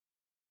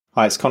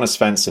Hi, it's Connor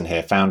Svensson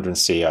here, founder and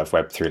CEO of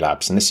Web3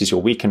 Labs, and this is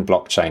your Week in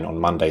Blockchain on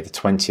Monday, the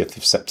 20th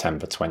of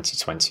September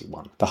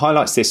 2021. The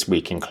highlights this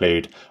week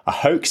include a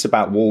hoax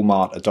about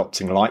Walmart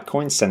adopting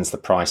Litecoin sends the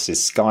prices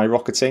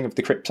skyrocketing of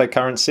the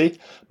cryptocurrency,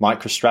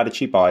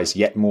 MicroStrategy buys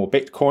yet more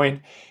Bitcoin,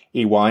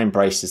 EY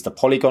embraces the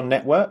Polygon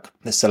network,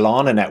 the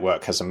Solana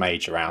network has a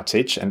major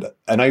outage, and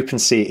an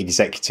OpenSea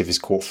executive is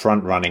caught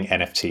front-running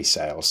NFT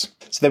sales.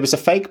 So there was a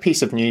fake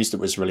piece of news that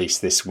was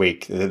released this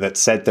week that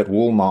said that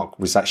Walmart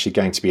was actually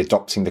going to be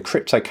adopting the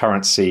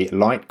cryptocurrency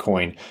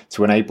Litecoin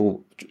to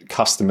enable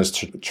customers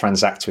to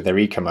transact with their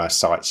e-commerce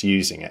sites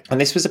using it. And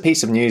this was a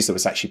piece of news that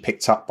was actually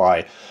picked up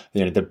by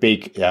the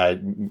big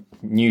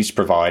news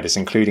providers,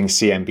 including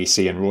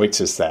CNBC and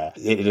Reuters there.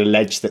 It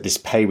alleged that this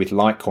pay with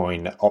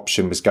Litecoin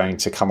option was going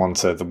to come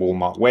onto the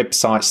Walmart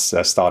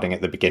websites starting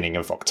at the beginning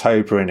of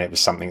October, and it was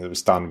something that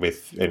was done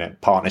with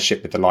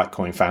partnership with the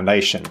Litecoin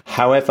Foundation.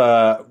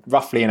 However,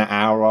 roughly an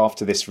hour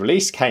after this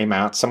release came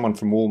out, someone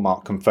from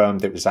Walmart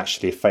confirmed it was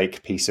actually a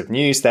fake piece of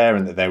news there,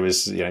 and that there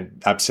was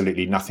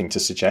absolutely nothing to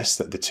suggest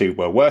that the two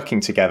were working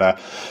together.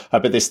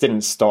 But this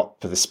didn't stop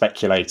the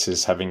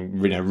speculators having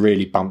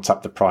really bumped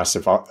up the price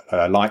of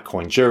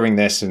Litecoin during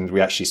this, and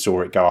we actually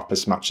saw it go up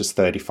as much as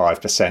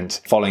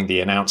 35% following the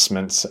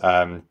announcment.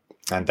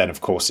 And then, of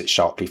course, it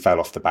sharply fell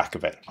off the back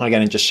of it.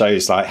 Again, it just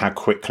shows how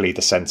quickly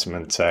the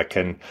sentiment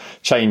can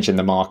change in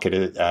the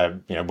market.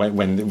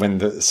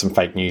 When some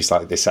fake news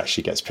like this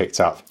actually gets picked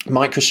up.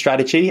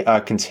 MicroStrategy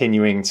are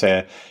continuing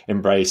to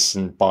embrace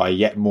and buy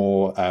yet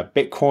more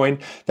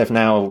Bitcoin. They've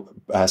now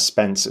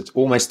spent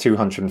almost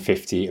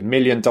 $250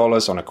 million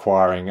on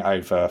acquiring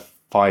over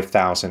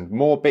 5,000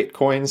 more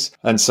Bitcoins.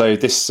 And so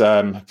this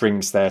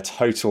brings their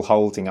total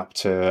holding up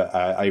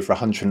to over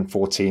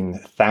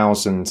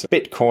 114,000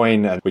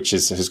 Bitcoin, which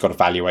has got a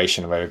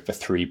valuation of over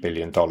 $3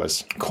 billion.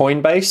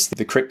 Coinbase,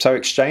 the crypto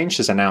exchange,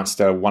 has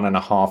announced a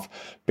 $1.5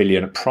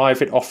 billion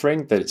private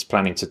offering that it's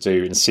planning to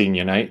do in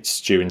senior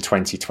notes due in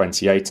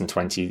 2028 and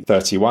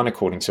 2031,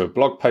 according to a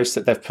blog post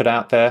that they've put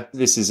out there.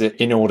 This is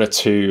in order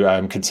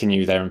to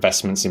continue their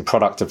investments in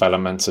product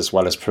development as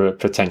well as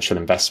potential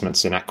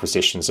investments in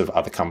acquisitions of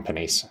other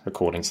companies,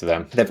 according to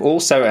them. They've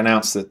also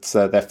announced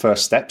that their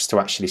first steps to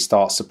actually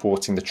start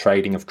supporting the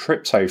trading of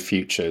crypto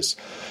futures.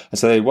 And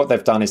so what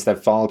they've done is they've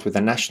filed with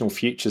the National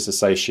Futures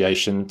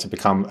Association to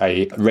become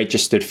a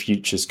registered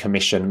futures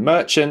commission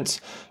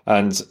merchant.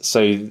 And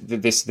so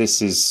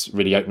this is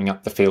really opening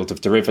up the field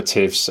of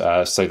derivatives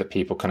so that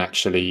people can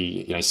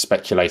actually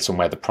speculate on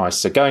where the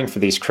prices are going for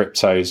these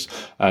cryptos.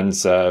 And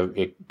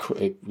it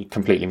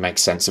completely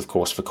makes sense, of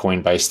course, for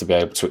Coinbase to be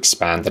able to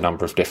expand the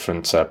number of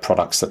different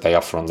products that they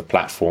offer on the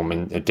platform,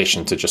 in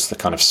addition to just the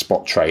kind of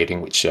spot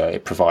trading which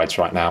it provides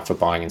right now for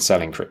buying and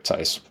selling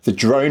cryptos. The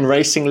Drone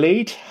Racing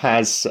League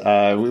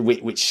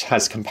which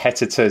has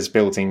competitors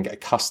building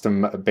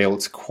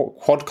custom-built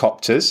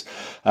quadcopters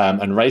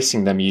and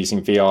racing them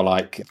using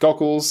VR-like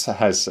goggles,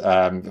 has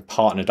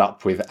partnered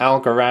up with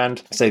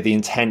Algorand. So the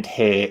intent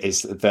here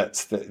is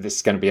that this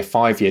is going to be a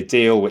 5-year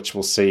deal, which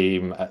will see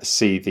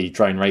the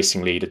Drone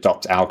Racing League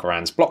adopt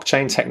Algorand's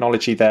blockchain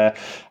technology there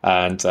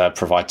and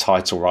provide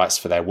title rights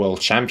for their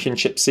World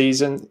Championship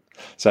season.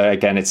 So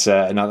again, it's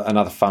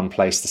another fun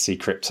place to see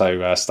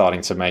crypto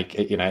starting to make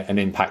an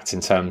impact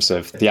in terms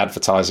of the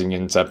advertising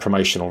and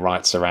promotional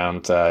rights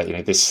around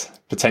this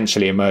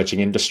potentially emerging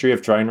industry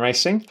of drone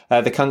racing.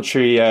 The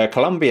country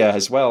Colombia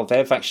as well,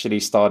 they've actually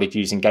started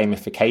using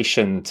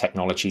gamification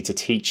technology to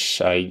teach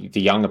the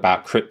young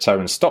about crypto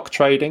and stock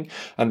trading.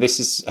 And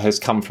this has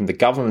come from the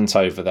government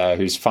over there,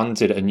 who's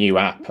funded a new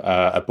app,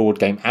 a board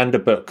game and a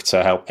book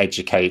to help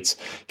educate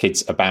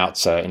kids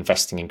about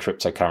investing in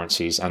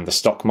cryptocurrencies and the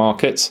stock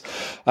market.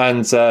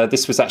 And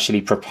this was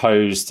actually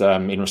proposed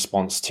in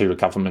response to a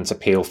government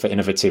appeal for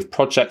innovative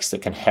projects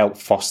that can help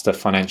foster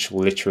financial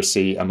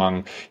literacy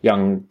among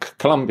young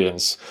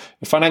Colombians.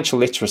 Financial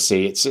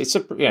literacy,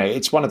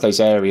 it's one of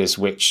those areas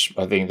which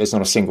I think there's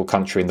not a single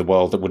country in the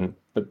world that wouldn't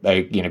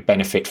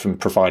benefit from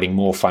providing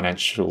more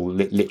financial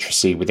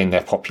literacy within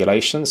their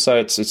population. So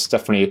it's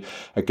definitely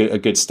a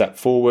good step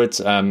forward.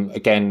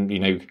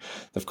 Again,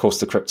 of course,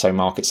 the crypto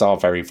markets are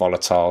very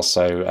volatile,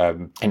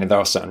 so there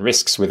are certain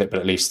risks with it. But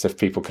at least if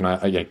people can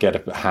get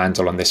a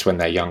handle on this when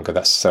they're younger,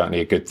 that's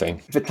certainly a good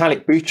thing.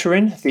 Vitalik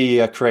Buterin,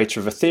 the creator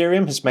of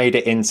Ethereum, has made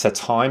it into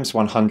Time's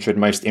 100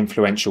 most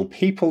influential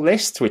people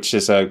list, which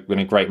is a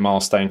great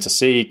milestone to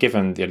see,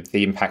 given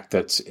the impact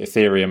that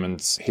Ethereum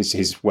and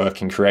his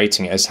work in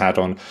creating it has had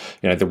on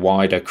the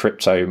wider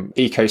crypto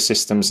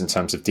ecosystems in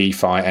terms of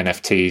DeFi,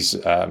 NFTs.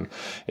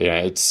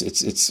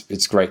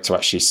 It's great to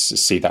actually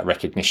see that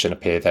recognition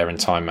appear there in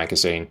Time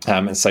magazine.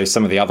 And so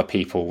some of the other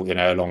people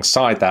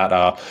alongside that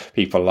are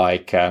people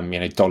like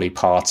Dolly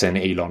Parton,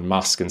 Elon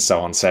Musk, and so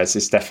on. So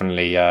it's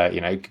definitely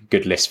a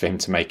good list for him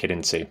to make it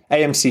into.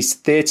 AMC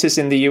Theaters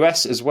in the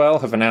US as well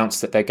have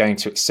announced that they're going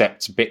to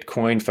accept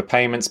Bitcoin for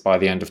payments by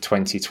the end of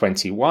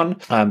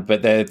 2021.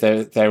 But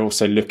they're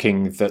also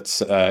looking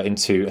into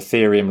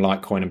Ethereum,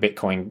 Litecoin, and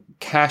Bitcoin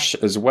Cash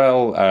as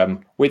well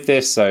with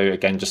this. So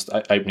again, just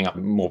opening up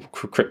more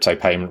crypto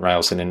payment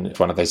rails, and in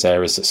one of those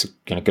areas that's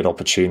a good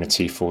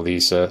opportunity for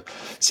these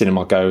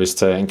cinema goers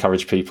to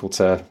encourage people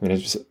to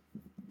just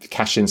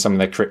cash in some of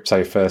their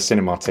crypto for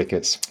cinema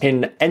tickets.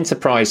 In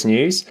enterprise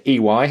news,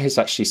 EY has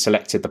actually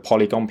selected the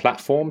Polygon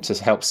platform to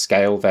help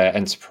scale their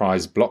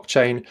enterprise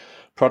blockchain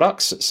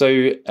products. So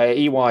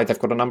EY, they've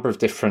got a number of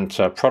different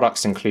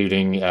products,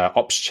 including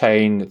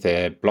OpsChain,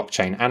 their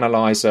blockchain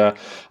analyzer.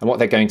 And what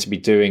they're going to be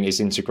doing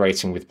is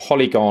integrating with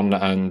Polygon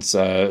and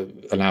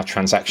allow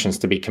transactions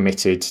to be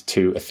committed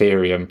to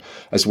Ethereum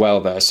as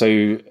well there. So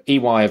EY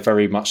are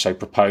very much so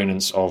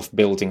proponents of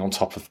building on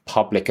top of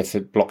public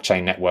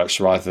blockchain networks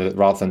rather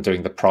than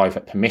doing the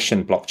private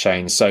permission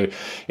blockchain. So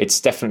it's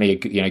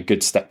definitely a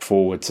good step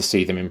forward to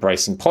see them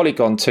embracing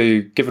Polygon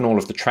too, given all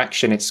of the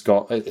traction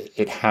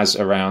it has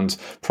around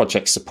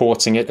projects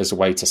supporting it as a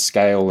way to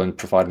scale and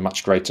provide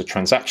much greater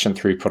transaction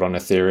throughput on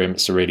Ethereum.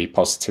 It's a really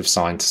positive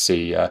sign to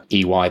see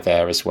EY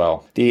there as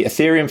well. The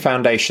Ethereum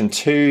Foundation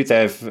too,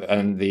 they've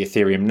the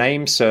Ethereum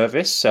Name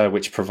Service,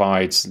 which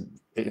provides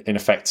in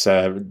effect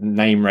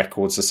name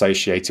records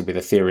associated with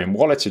Ethereum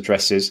wallet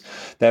addresses.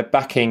 They're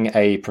backing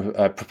a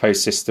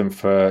proposed system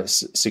for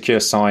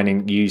secure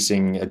signing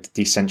using a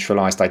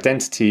decentralized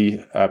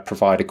identity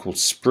provider called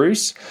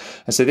Spruce.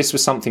 And so this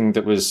was something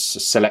that was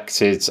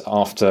selected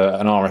after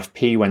an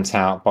RFP went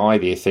out by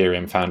the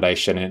Ethereum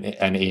Foundation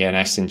and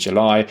ENS in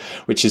July,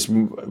 which is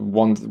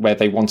one where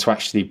they want to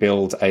actually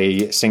build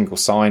a single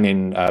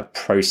sign-in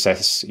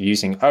process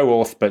using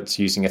OAuth, but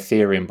using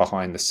Ethereum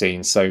behind the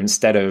scenes. So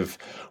instead of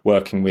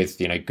working with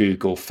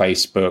Google,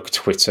 Facebook,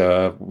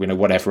 Twitter,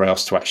 whatever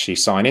else to actually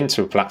sign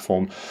into a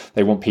platform,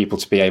 they want people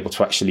to be able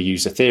to actually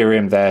use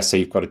Ethereum there. So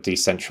you've got a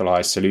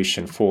decentralized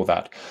solution for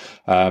that.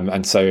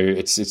 And so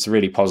it's a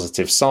really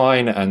positive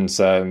sign, and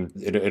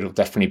it'll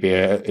definitely be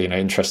a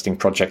interesting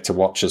project to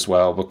watch as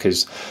well,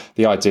 because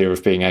the idea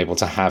of being able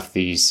to have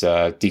these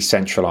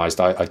decentralized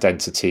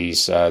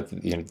identities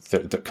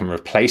that can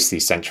replace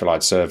these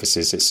centralized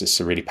services, it's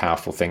a really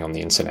powerful thing on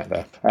the internet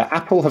there.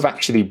 Apple have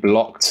actually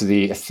blocked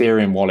the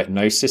Ethereum wallet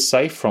Gnosis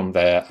Safe from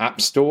their App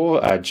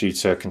Store due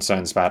to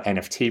concerns about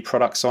NFT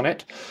products on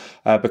it.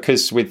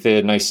 Because with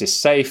the Gnosis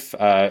Safe,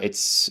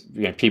 it's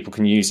people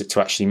can use it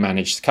to actually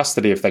manage the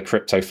custody of their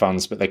crypto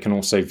funds, but they can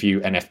also view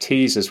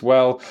NFTs as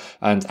well.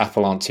 And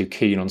Apple aren't too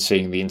keen on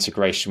seeing the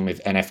integration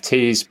with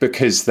NFTs,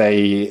 because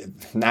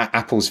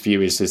Apple's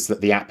view is that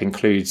the app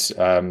includes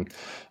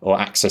or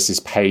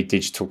accesses paid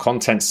digital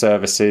content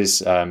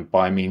services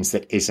by means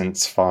that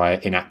isn't via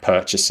in-app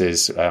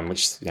purchases,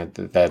 which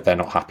they're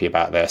not happy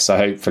about there. So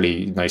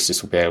hopefully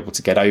Gnosis will be able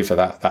to get over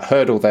that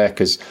hurdle there,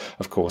 because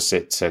of course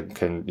it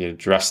can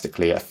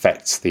drastically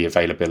affect the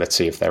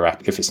availability of their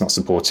app if it's not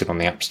supported on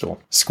the App Store.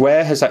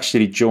 Square has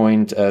actually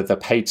joined the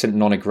Patent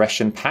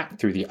Non-Aggression Pact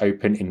through the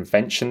Open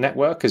Invention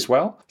Network as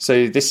well.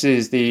 So this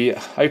is the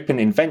Open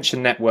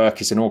Invention Network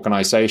is an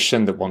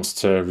organization that wants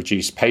to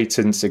reduce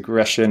patent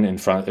aggression in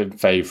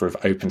favor of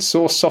open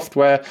source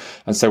software.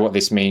 And so what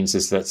this means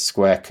is that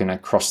Square can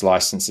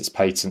cross-license its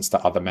patents to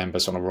other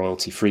members on a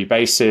royalty-free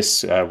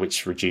basis,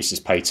 which reduces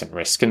patent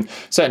risk. And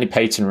certainly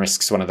patent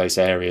risk is one of those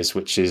areas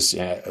which is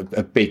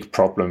a big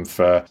problem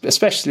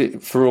especially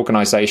for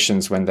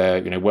organizations when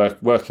they're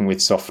working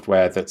with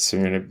software that's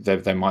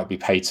there might be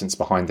patents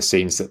behind the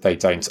scenes that they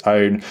don't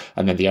own,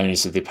 and then the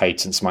owners of the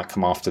patents might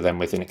come after them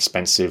with an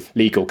expensive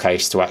legal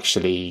case to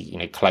actually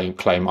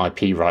claim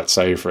IP rights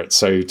over it.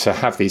 So to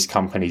have these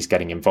companies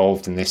getting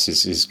involved in this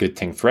is a good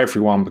thing for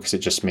everyone, because it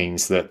just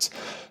means that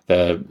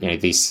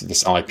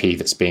this IP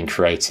that's being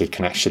created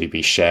can actually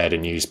be shared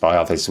and used by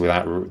others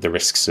without the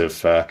risks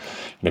of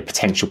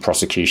potential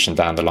prosecution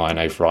down the line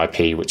over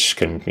IP, which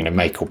can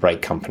make or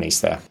break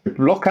companies there.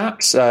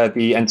 BlockApps,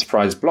 the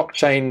enterprise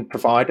blockchain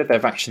provider,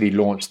 they've actually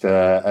launched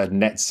a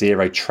net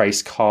zero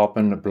trace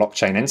carbon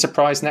blockchain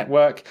enterprise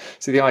network.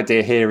 So the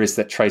idea here is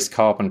that Trace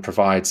Carbon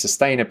provides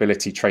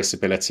sustainability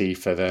traceability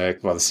for the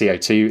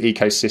CO2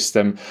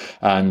 ecosystem,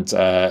 and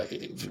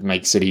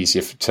makes it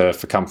easier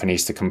for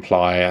companies to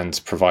comply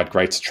and provide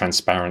greater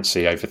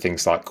transparency over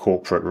things like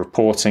corporate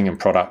reporting and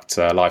product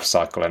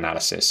lifecycle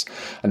analysis.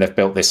 And they've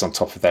built this on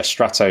top of their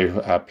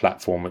Strato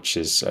platform, which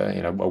is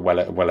a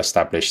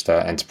well-established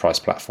enterprise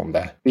platform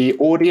there. The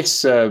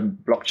Audius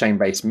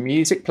blockchain-based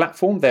music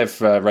platform,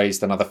 they've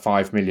raised another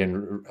 $5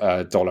 million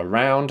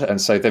round, and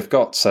so they've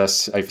got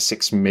over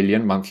 6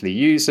 million monthly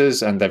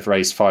users, and they've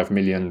raised $5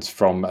 million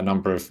from a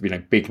number of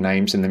big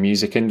names in the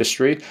music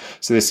industry.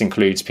 So this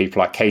includes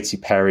people like Katy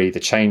Perry, the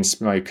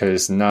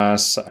Chainsmokers,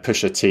 Nas,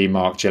 Pusha T,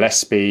 Mark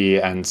Gillespie,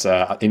 and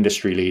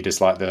industry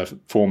leaders like the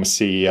former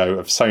CEO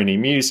of Sony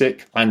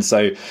Music. And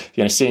so,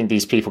 seeing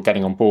these people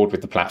getting on board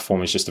with the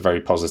platform is just a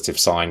very positive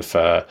sign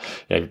for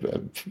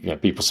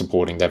people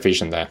supporting their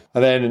vision there.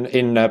 And then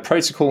in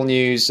protocol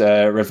news,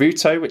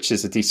 Revuto, which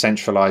is a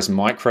decentralized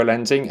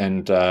micro-lending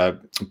and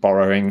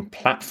borrowing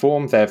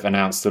platform, they've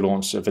announced the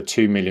launch of a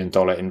 $2 million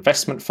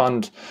investment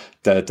fund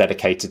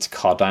dedicated to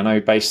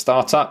Cardano-based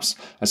startups.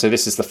 And so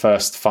this is the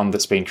first fund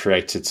that's been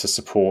created to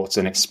support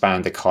and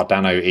expand the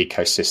Cardano ecosystem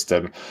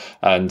ecosystem.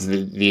 And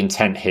the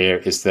intent here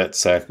is that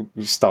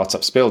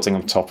startups building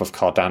on top of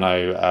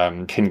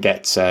Cardano can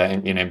get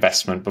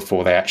investment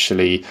before they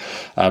actually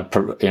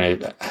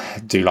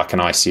do like an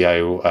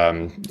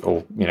ICO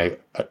or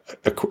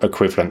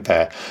equivalent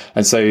there.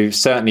 And so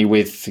certainly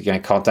with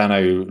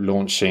Cardano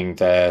launching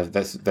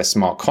their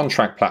smart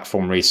contract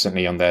platform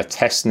recently on their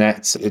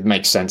testnet, it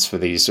makes sense for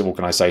these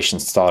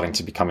organizations starting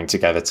to be coming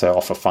together to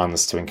offer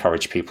funds to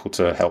encourage people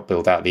to help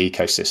build out the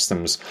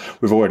ecosystems.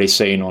 We've already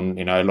seen on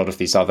a lot of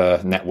these other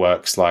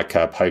networks like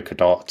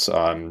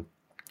Polkadot,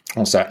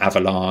 also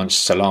Avalanche,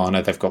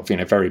 Solana, they've got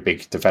very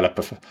big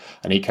developer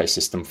and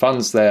ecosystem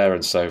funds there,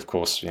 and so of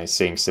course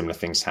seeing similar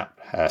things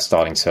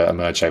starting to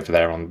emerge over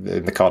there in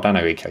the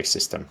Cardano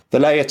ecosystem. The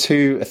layer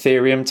 2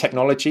 Ethereum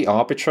technology,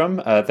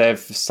 Arbitrum, they've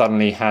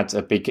suddenly had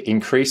a big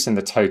increase in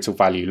the total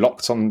value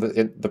locked on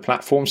the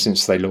platform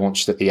since they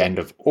launched at the end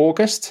of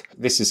August.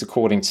 This is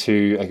according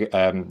to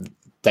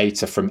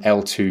data from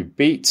L2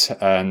 Beat,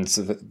 and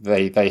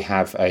they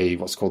have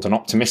what's called an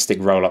optimistic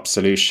roll-up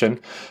solution.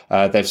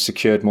 They've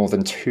secured more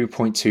than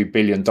 $2.2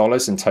 billion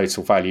in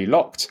total value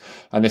locked,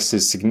 and this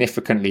has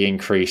significantly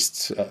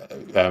increased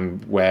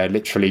where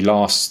literally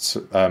last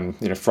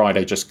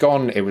Friday just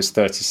gone, it was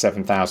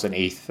 37,000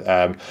 ETH,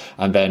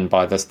 and then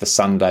by the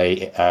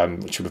Sunday,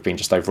 which would have been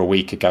just over a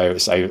week ago,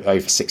 it's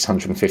over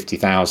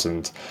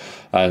 650,000.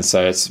 And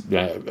so it's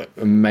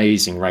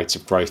amazing rate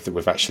of growth that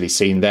we've actually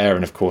seen there,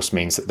 and of course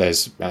means that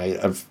there's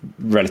a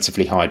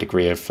relatively high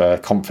degree of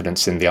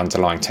confidence in the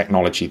underlying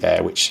technology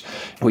there, which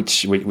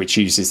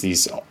uses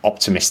these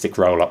optimistic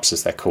roll-ups,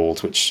 as they're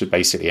called, which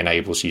basically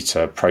enables you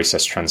to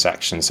process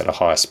transactions at a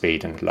higher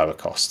speed and lower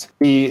cost.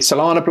 The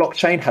Solana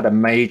blockchain had a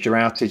major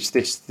outage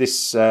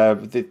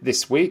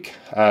this week.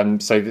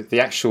 So the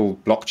actual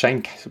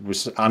blockchain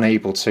was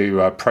unable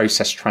to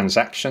process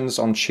transactions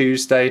on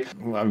Tuesday.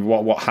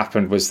 What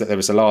happened was that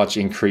there was a large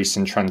increase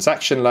in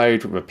transaction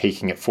load. We were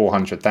peaking at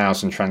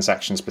 400,000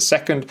 transactions per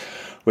second,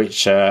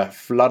 which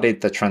flooded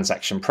the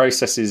transaction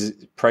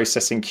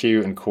processing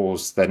queue and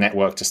caused the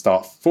network to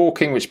start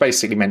forking, which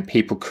basically meant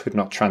people could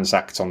not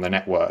transact on the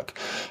network.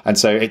 And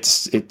so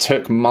it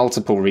took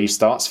multiple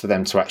restarts for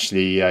them to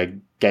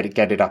actually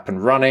get it up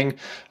and running.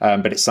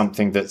 But it's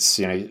something that's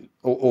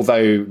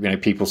although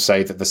people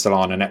say that the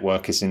Solana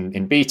network is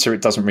in beta,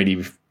 it doesn't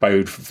really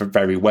bode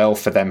very well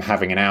for them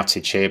having an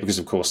outage here, because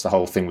of course the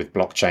whole thing with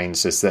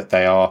blockchains is that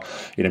they are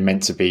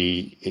meant to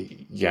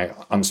be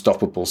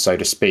unstoppable, so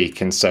to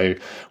speak. And so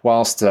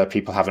whilst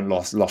people haven't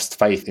lost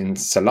faith in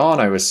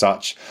Solana as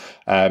such,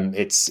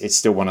 it's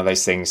still one of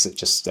those things that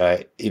just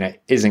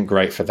isn't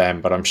great for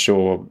them. But I'm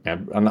sure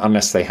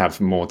unless they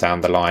have more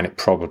down the line, it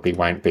probably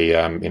won't be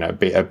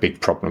a big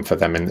problem for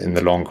them in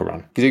the longer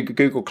run.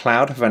 Google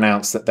Cloud have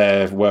announced that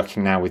they're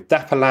working now with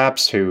Dapper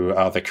Labs, who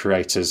are the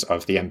creators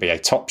of the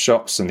NBA Top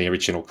Shots and the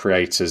original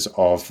creators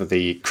of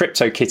the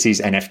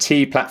CryptoKitties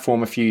NFT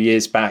platform a few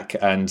years back.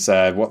 And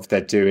what they're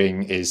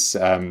doing is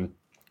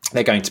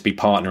they're going to be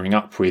partnering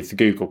up with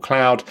Google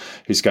Cloud,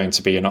 who's going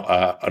to be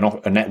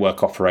a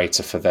network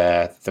operator for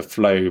the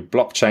Flow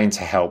blockchain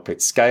to help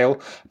it scale.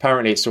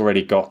 Apparently, it's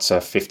already got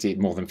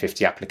more than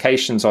 50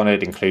 applications on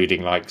it,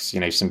 including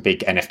some big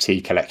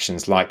NFT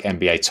collections like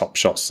NBA Top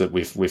Shots that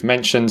we've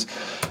mentioned.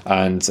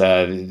 And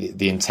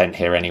the intent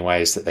here,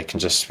 anyway, is that they can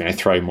just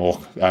throw more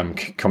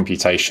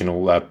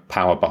computational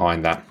power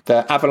behind that.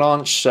 The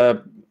Avalanche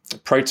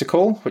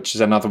protocol, which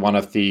is another one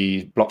of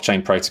the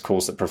blockchain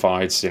protocols that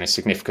provides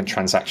significant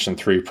transaction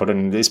throughput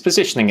and is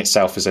positioning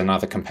itself as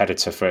another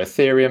competitor for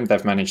Ethereum.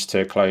 They've managed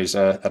to close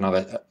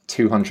another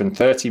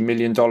 $230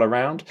 million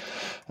round.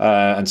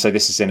 And so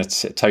this is in a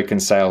token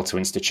sale to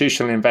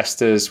institutional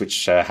investors,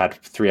 which had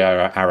Three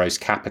Arrows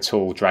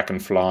Capital,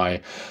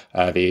 Dragonfly,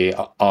 the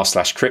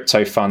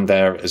r/crypto fund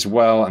there as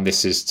well. And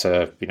this is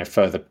to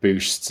further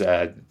boost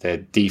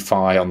the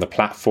DeFi on the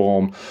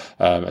platform,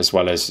 as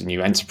well as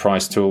new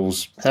enterprise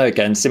tools.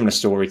 Again, similar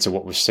story to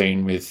what we've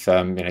seen with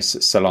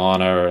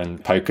Solana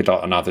and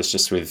Polkadot and others,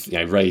 just with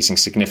raising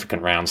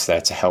significant rounds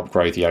there to help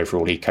grow the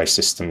overall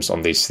ecosystems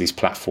on these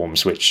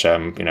platforms, which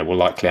will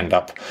likely end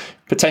up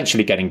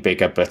potentially getting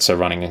bigger, but are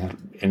running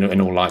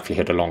in all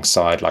likelihood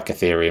alongside like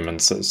Ethereum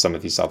and some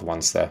of these other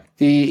ones there.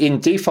 In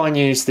DeFi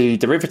news, the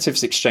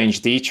derivatives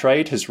exchange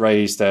D-Trade has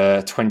raised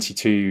a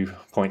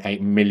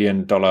 $22.8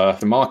 million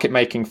market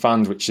making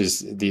fund, which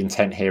is the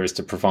intent here is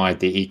to provide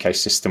the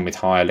ecosystem with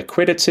higher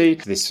liquidity.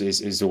 This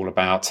is all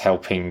about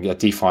helping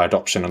DeFi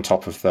adoption on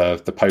top of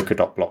the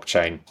Polkadot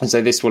blockchain. And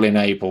so this will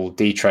enable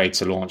D-Trade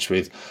to launch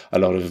with a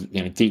lot of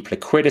deep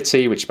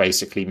liquidity, which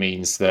basically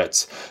means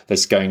that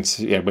there's going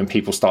to, when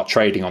people start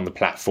trading on the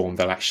platform,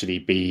 they'll actually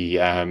be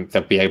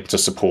they'll be able to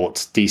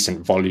support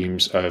decent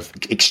volumes of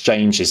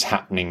exchanges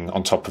happening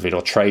on top of it,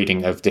 or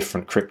trading of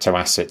different crypto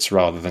assets,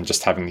 rather than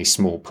just having these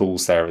small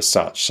pools there as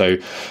such. So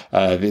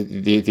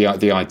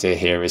the idea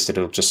here is that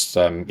it'll just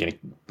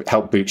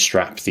help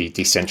bootstrap the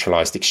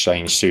decentralized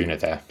exchange sooner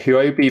there.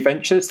 Huobi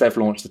Ventures, they've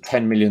launched a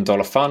 $10 million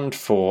fund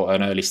for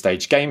an early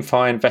stage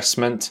GameFi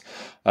investment.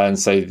 And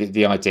so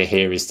the idea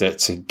here is that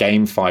to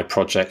gamify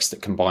projects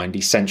that combine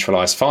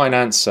decentralized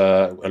finance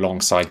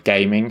alongside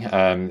gaming,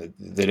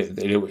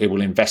 that it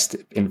will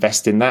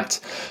invest in that.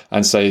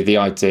 And so the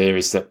idea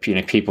is that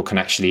people can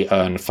actually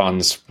earn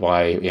funds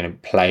by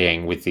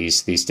playing with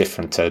these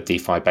different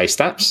DeFi based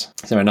apps.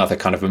 So another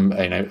kind of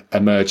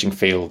emerging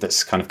field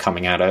that's kind of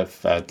coming out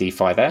of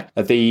DeFi there.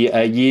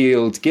 The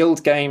Yield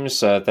Guild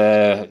games,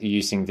 they're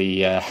using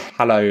the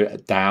Hallo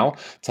DAO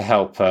to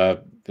help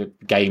the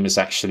gamers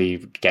actually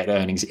get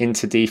earnings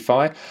into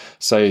DeFi.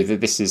 So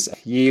this is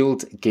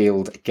Yield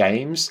Guild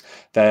Games.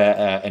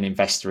 They're an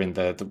investor in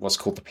the what's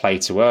called the Play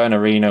to Earn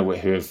arena,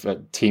 who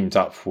have teamed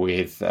up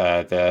with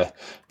the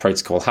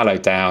protocol Hallo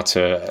DAO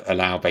to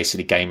allow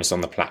basically gamers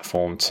on the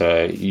platform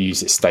to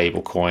use its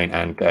stablecoin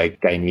and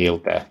gain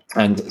yield there.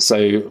 And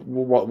so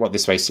what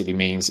this basically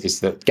means is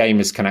that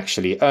gamers can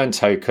actually earn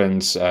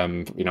tokens,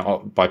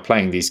 by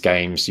playing these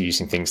games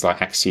using things like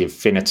Axie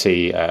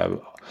Infinity,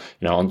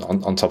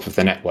 on top of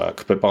the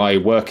network. But by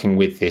working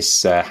with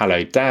this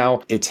Hallo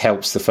DAO, it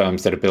helps the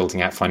firms that are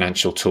building out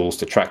financial tools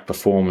to track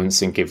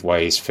performance and give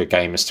ways for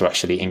gamers to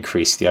actually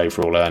increase the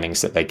overall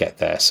earnings that they get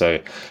there. So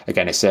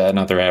again, it's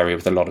another area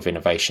with a lot of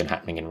innovation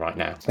happening in right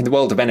now. In the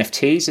world of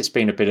NFTs, it's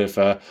been a bit of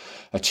a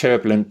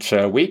turbulent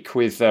week.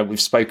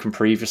 We've spoken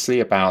previously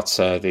about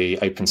the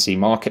OpenSea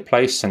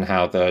marketplace and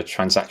how the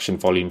transaction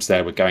volumes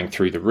there were going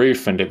through the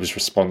roof, and it was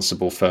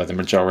responsible for the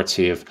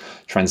majority of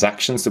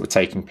transactions that were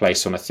taking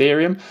place on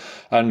Ethereum.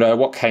 And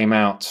what came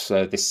out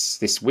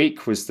this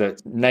week was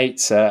that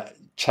Nate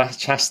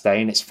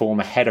Chastain, its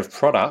former head of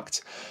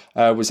product,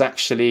 was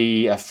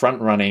actually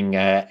front-running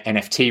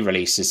NFT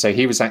releases. So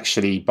he was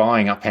actually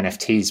buying up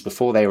NFTs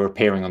before they were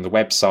appearing on the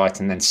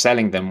website and then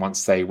selling them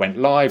once they went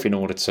live in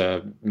order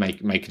to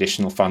make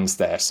additional funds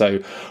there. So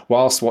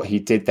whilst what he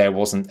did there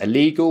wasn't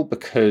illegal,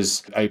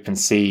 because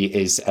OpenSea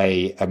is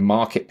a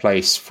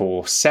marketplace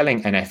for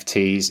selling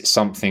NFTs,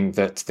 something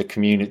that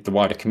the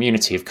wider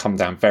community have come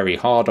down very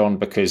hard on,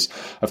 because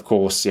of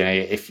course,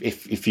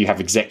 if you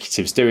have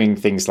executives doing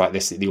things like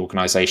this at the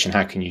organization,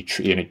 how can you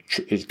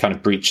it kind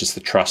of breaches the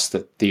trust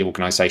that the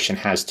organization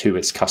has to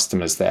its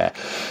customers there.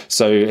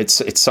 So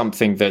it's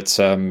something that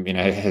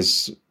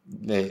has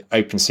the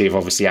OpenSea have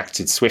obviously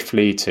acted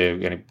swiftly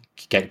to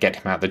get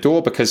him out the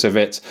door because of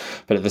it,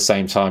 but at the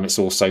same time it's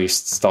also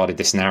started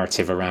this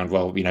narrative around,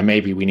 well,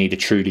 maybe we need a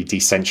truly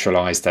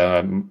decentralized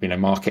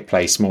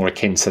marketplace more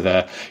akin to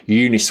the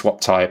Uniswap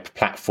type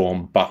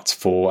platform, but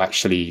for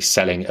actually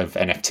selling of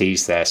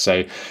NFTs there. So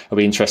it'll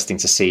be interesting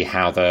to see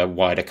how the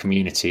wider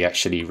community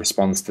actually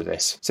responds to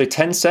this. So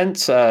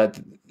Tencent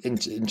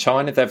in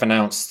China, they've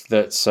announced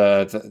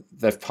that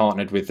they've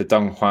partnered with the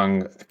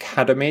Dunhuang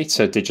Academy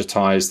to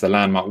digitize the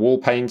landmark wall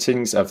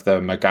paintings of the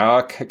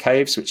Magawa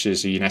Caves, which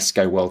is a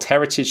UNESCO World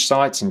Heritage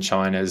Site in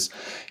China's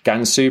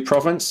Gansu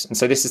province. And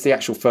so this is the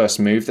actual first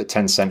move that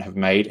Tencent have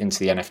made into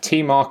the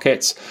NFT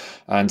market.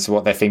 And so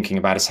what they're thinking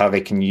about is how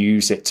they can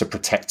use it to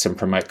protect and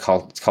promote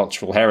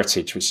cultural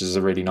heritage, which is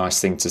a really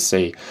nice thing to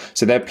see.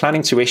 So they're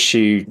planning to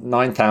issue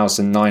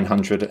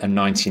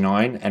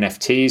 9,999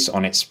 NFTs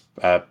on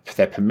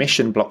their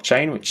permission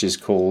blockchain, which is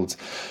called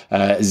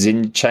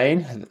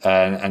ZinChain,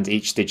 and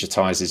each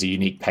digitizes a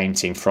unique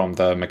painting from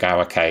the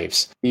Magawa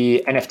Caves.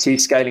 The NFT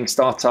scaling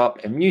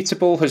startup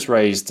Immutable has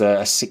raised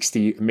a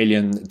 $60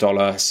 million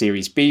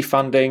Series B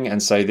funding,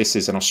 and so this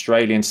is an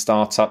Australian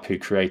startup who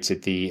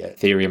created the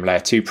Ethereum Layer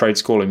 2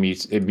 protocol,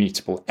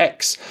 Immutable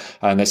X,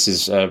 and this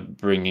is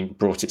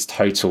brought its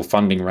total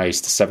funding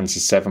raise to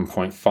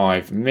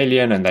 $77.5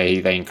 million, and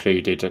they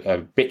included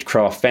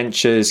Bitcraft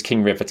Ventures,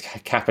 King River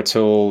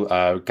Capital,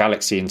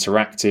 Galaxy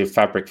Interactive,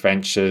 Fabric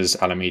Ventures,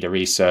 Alameda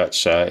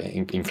Research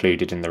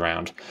included in the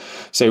round.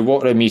 So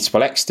what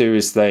Immutable X do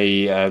is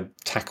they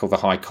tackle the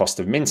high cost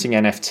of minting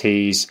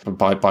NFTs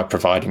by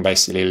providing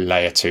basically a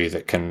layer 2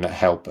 that can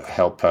help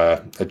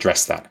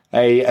address that.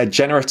 A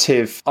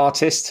generative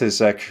artist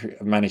has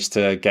managed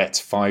to get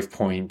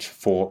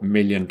 $5.4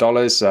 million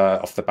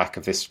off the back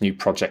of this new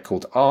project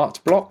called Art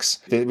Blocks.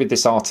 With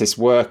this artist's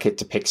work, it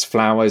depicts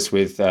flowers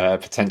with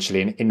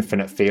potentially an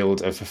infinite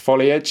field of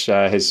foliage.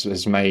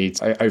 Has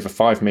made over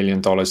 $5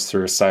 million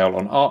through a sale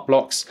on Art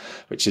Blocks,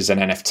 which is an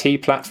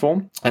NFT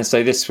platform. And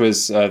so this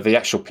was the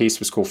actual piece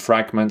was called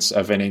Fragments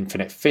of an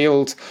Infinite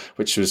Field,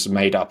 which was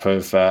made up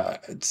of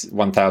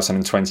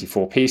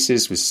 1,024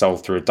 pieces, was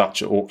sold through a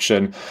Dutch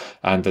auction,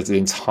 and the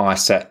entire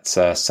set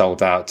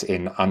sold out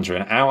in under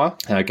an hour.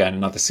 And again,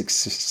 another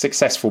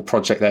successful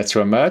project there to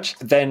emerge.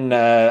 Then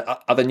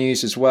other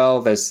news as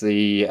well, there's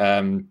the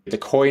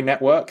Koi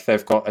network.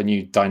 They've got a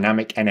new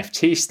dynamic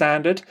NFT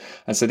standard,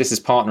 and so this is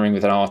partnering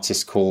with an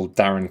artist called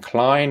Darren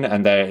Klein,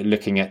 and they're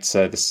looking at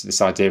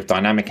this idea of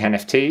dynamic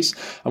NFTs.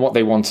 And what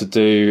they want to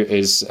do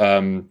is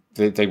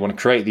they want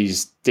to create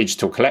these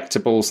digital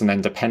collectibles, and then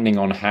depending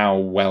on how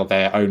well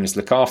their owners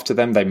look after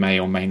them, they may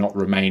or may not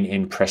remain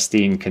in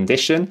pristine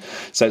condition.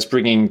 So it's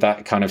bringing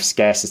that kind of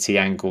scarcity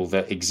angle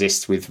that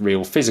exists with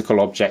real physical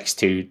objects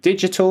to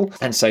digital.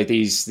 And so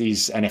these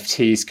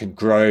NFTs can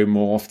grow,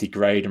 morph,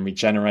 degrade, and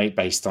regenerate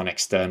based on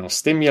external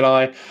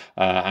stimuli.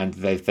 And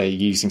they're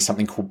using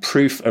something called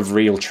proof of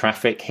real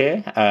traffic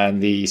here.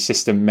 And the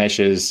system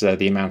measures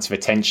the amount of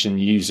attention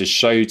users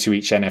show to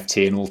each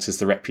NFT and alters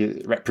the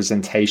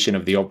representation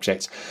of the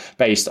object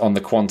based on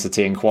the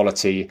quantity and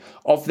quality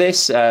of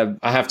this. I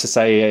have to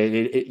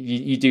say,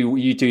 you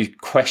do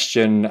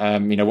question,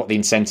 what the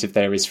incentive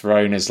there is for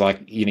owners.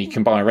 Like, you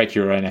can buy a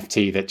regular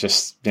NFT that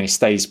just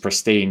stays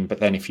pristine, but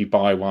then if you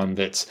buy one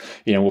that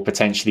will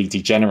potentially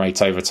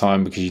degenerate over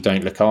time because you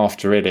don't look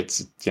after it,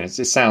 it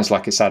sounds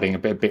like it's adding a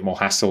bit more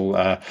hassle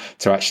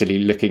to actually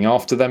looking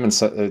after them, and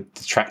so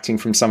detracting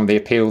from some of the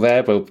appeal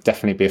there. Will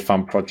definitely be a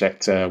fun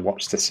project to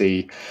watch to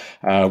see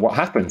what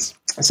happens.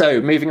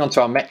 So moving on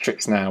to our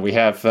metrics now, we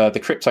have the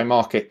crypto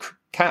market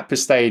cap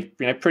has stayed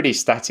pretty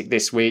static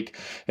this week.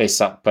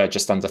 It's up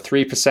just under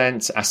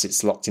 3%.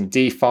 Assets locked in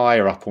DeFi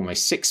are up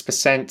almost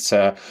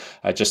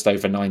 6%, just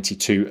over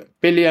 92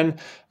 billion.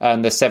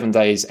 And the 7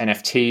 days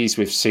NFTs,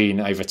 we've seen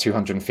over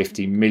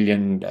 250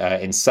 million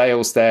in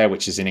sales there,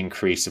 which is an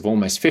increase of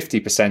almost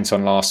 50%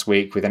 on last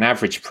week, with an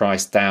average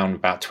price down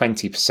about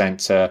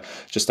 20% to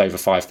just over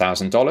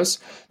 $5,000.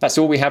 That's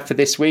all we have for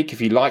this week. If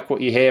you like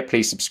what you hear,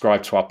 please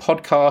subscribe to our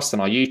podcast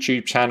and our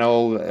YouTube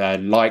channel,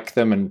 like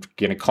them, and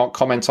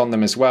comment on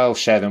them as well.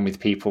 Share them with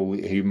people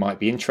who might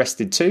be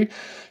interested too.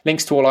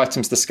 Links to all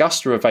items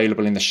discussed are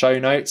available in the show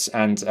notes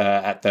and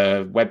at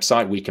the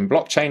website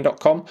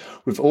weekinblockchain.com.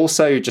 We've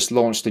also just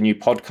launched a new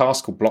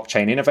podcast called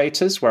Blockchain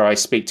Innovators, where I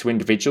speak to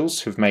individuals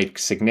who've made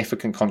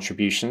significant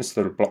contributions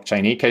to the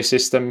blockchain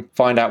ecosystem,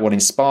 find out what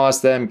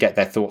inspires them, get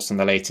their thoughts on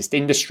the latest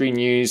industry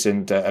news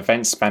and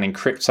events spanning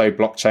crypto,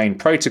 blockchain,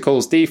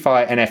 protocols, DeFi,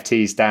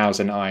 NFTs,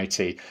 DAOs, and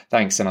IoT.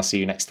 Thanks, and I'll see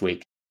you next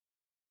week.